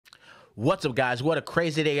What's up, guys? What a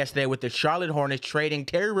crazy day yesterday with the Charlotte Hornets trading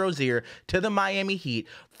Terry Rozier to the Miami Heat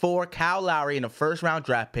for Kyle Lowry in a first-round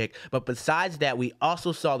draft pick. But besides that, we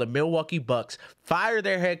also saw the Milwaukee Bucks fire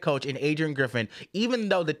their head coach in Adrian Griffin. Even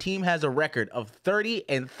though the team has a record of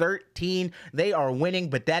 30-13, they are winning,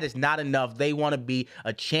 but that is not enough. They want to be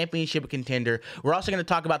a championship contender. We're also going to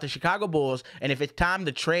talk about the Chicago Bulls and if it's time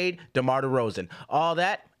to trade DeMar DeRozan. All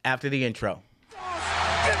that after the intro.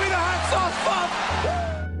 Give me the hot sauce, Bob!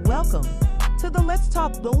 Welcome to the Let's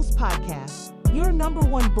Talk Bulls podcast, your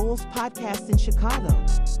 #1 Bulls podcast in Chicago.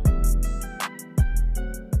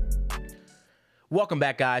 Welcome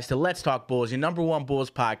back, guys, to Let's Talk Bulls, your #1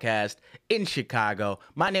 Bulls podcast in Chicago.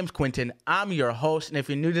 My name's Quentin. I'm your host, and if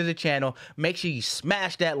you're new to the channel, make sure you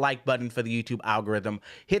smash that like button for the YouTube algorithm,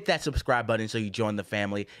 hit that subscribe button so you join the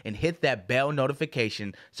family, and hit that bell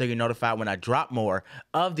notification so you're notified when I drop more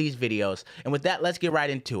of these videos. And with that, let's get right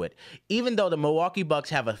into it. Even though the Milwaukee Bucks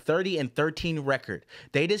have a 30-13 record,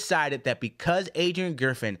 they decided that because Adrian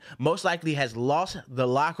Griffin most likely has lost the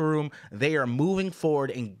locker room, they are moving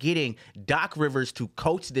forward and getting Doc Rivers to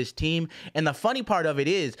coach this team. And the funny part of it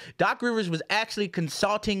is Doc Rivers was actually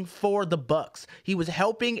consulting for the Bucks. He was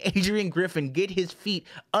helping Adrian Griffin get his feet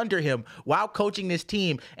under him while coaching this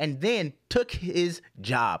team, and then took his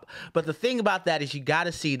job. But the thing about that is you got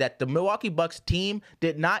to see that the Milwaukee Bucks team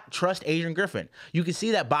did not trust Adrian Griffin. You can see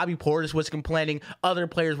that Bobby Portis was complaining. Other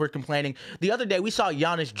players were complaining. The other day we saw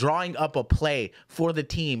Giannis drawing up a play for the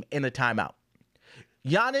team in the timeout.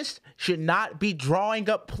 Giannis should not be drawing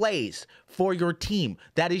up plays for your team.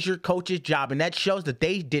 That is your coach's job, and that shows that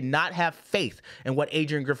they did not have faith in what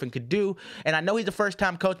Adrian Griffin could do. And I know he's a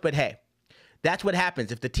first-time coach, but hey, that's what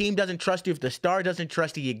happens. If the team doesn't trust you, if the star doesn't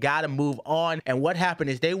trust you, you got to move on. And what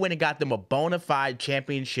happened is they went and got them a bona fide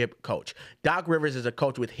championship coach. Doc Rivers is a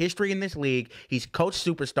coach with history in this league. He's coached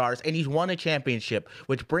superstars, and he's won a championship,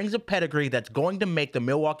 which brings a pedigree that's going to make the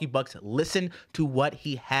Milwaukee Bucks listen to what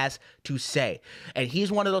he has to say. And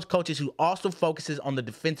he's one of those coaches who also focuses on the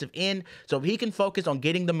defensive end. So if he can focus on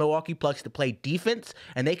getting the Milwaukee Bucks to play defense,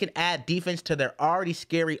 and they can add defense to their already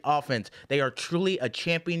scary offense, they are truly a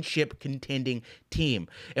championship contending team.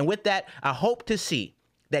 And with that, I hope to see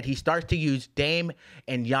that he starts to use Dame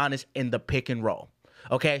and Giannis in the pick and roll.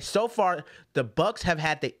 Okay, so far, the Bucks have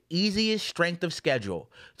had the easiest strength of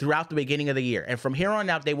schedule throughout the beginning of the year. And from here on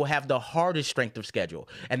out, they will have the hardest strength of schedule.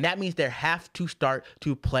 And that means they have to start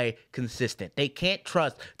to play consistent. They can't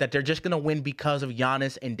trust that they're just going to win because of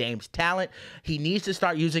Giannis and Dame's talent. He needs to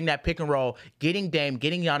start using that pick and roll, getting Dame,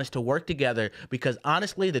 getting Giannis to work together, because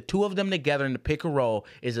honestly, the two of them together in the pick and roll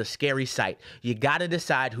is a scary sight. You got to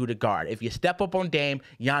decide who to guard. If you step up on Dame,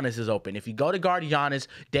 Giannis is open. If you go to guard Giannis,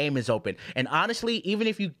 Dame is open. And honestly, even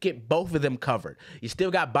if you get both of them covered, you still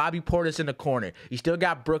got Bobby Portis in the corner. You still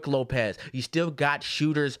got Brook Lopez. You still got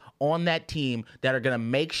shooters on that team that are going to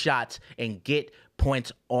make shots and get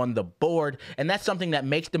points on the board. And that's something that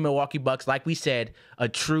makes the Milwaukee Bucks, like we said, a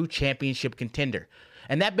true championship contender.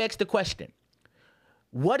 And that begs the question,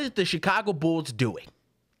 what is the Chicago Bulls doing?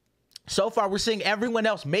 So far, we're seeing everyone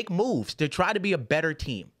else make moves to try to be a better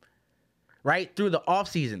team, right? Through the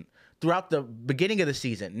offseason, throughout the beginning of the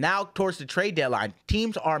season, now towards the trade deadline,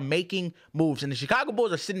 teams are making moves, and the Chicago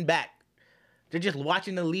Bulls are sitting back. They're just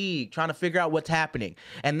watching the league, trying to figure out what's happening.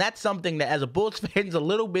 And that's something that, as a Bulls fan, is a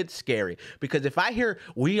little bit scary, because if I hear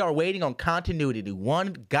we are waiting on continuity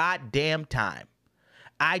one goddamn time,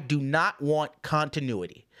 I do not want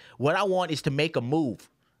continuity. What I want is to make a move.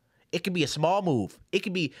 It could be a small move. It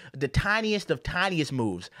could be the tiniest of tiniest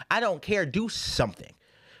moves. I don't care. Do something.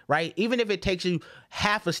 Right? Even if it takes you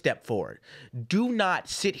half a step forward, do not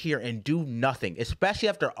sit here and do nothing, especially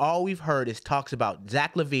after all we've heard is talks about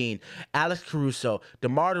Zach Lavine, Alex Caruso,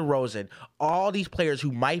 DeMar DeRozan, all these players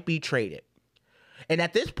who might be traded. And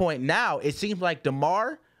at this point now, it seems like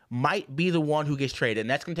DeMar might be the one who gets traded. And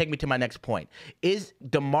that's going to take me to my next point. Is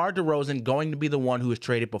DeMar DeRozan going to be the one who is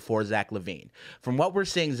traded before Zach Lavine? From what we're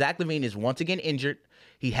seeing, Zach Lavine is once again injured.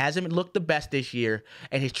 He hasn't looked the best this year,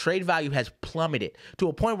 and his trade value has plummeted to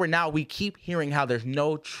a point where now we keep hearing how there's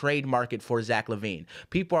no trade market for Zach Lavine.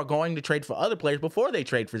 People are going to trade for other players before they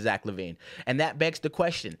trade for Zach Lavine. And that begs the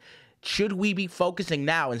question, should we be focusing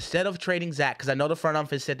now, instead of trading Zach, because I know the front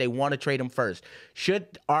office said they want to trade him first,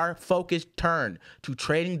 should our focus turn to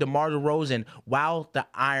trading DeMar DeRozan while the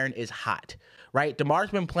iron is hot? Right?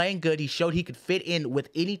 DeMar's been playing good. He showed he could fit in with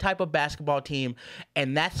any type of basketball team,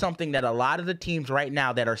 and that's something that a lot of the teams right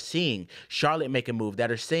now that are seeing Charlotte make a move, that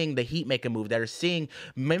are seeing the Heat make a move, that are seeing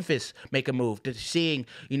Memphis make a move, that are seeing,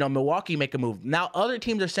 Milwaukee make a move. Now other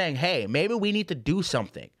teams are saying, hey, maybe we need to do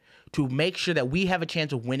something to make sure that we have a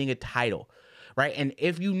chance of winning a title, right? And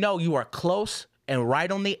if you know you are close and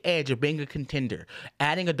right on the edge of being a contender,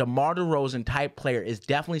 adding a DeMar DeRozan type player is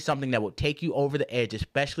definitely something that will take you over the edge,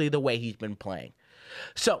 especially the way he's been playing.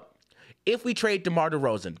 So, if we trade DeMar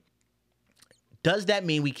DeRozan, does that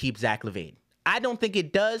mean we keep Zach Lavine? I don't think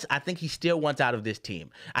it does. I think he still wants out of this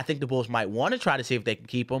team. I think the Bulls might want to try to see if they can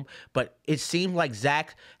keep him, but it seems like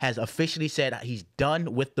Zach has officially said he's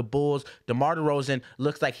done with the Bulls. DeMar DeRozan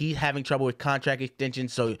looks like he's having trouble with contract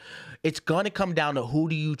extensions, so it's going to come down to who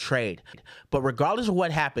do you trade. But regardless of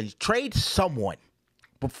what happens, trade someone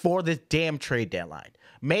before this damn trade deadline.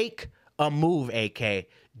 Make a move, AK.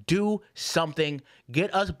 Do something.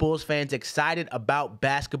 Get us Bulls fans excited about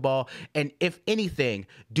basketball. And if anything,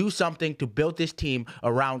 do something to build this team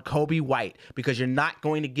around Kobe White, because you're not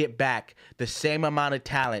going to get back the same amount of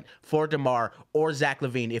talent for DeMar or Zach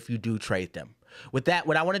Lavine if you do trade them. With that,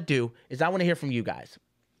 what I want to do is I want to hear from you guys.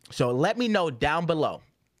 So let me know down below.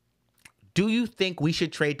 Do you think we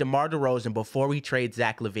should trade DeMar DeRozan before we trade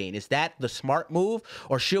Zach Lavine? Is that the smart move,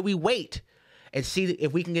 or should we wait and see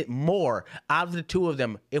if we can get more out of the two of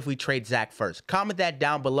them if we trade Zach first? Comment that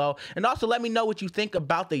down below. And also let me know what you think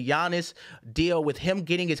about the Giannis deal with him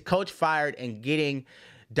getting his coach fired and getting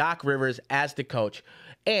Doc Rivers as the coach.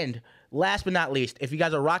 And last but not least, if you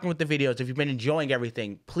guys are rocking with the videos, if you've been enjoying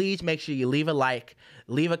everything, please make sure you leave a like,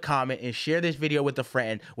 leave a comment, and share this video with a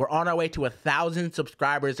friend. We're on our way to 1,000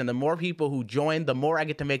 subscribers, and the more people who join, the more I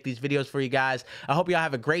get to make these videos for you guys. I hope y'all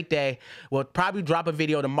have a great day. We'll probably drop a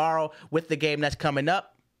video tomorrow with the game that's coming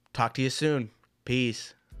up. Talk to you soon.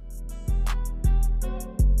 Peace.